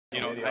You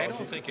know, I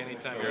don't think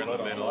anytime you're in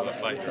the middle of a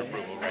fight, your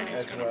approval rating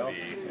is going to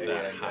be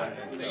that high.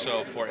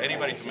 So for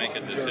anybody to make a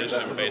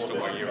decision based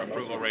on what your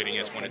approval rating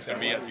is when it's going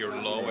to be at your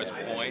lowest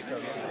point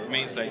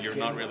means that you're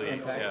not really,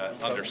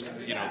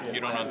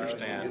 you don't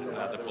understand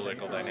the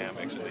political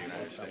dynamics in the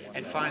United States.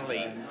 And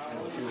finally,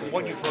 from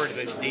what you've heard of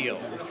this deal,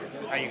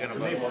 how are you going to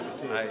vote?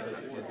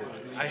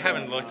 I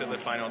haven't looked at the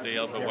final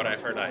deal, but what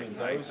I've heard, I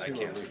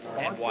can't support.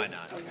 And why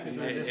not?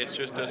 It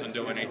just doesn't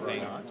do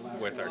anything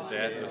with our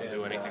debt, doesn't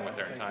do anything with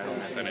our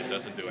entitlements, and it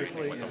doesn't do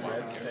anything with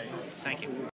Obamacare. Thank you.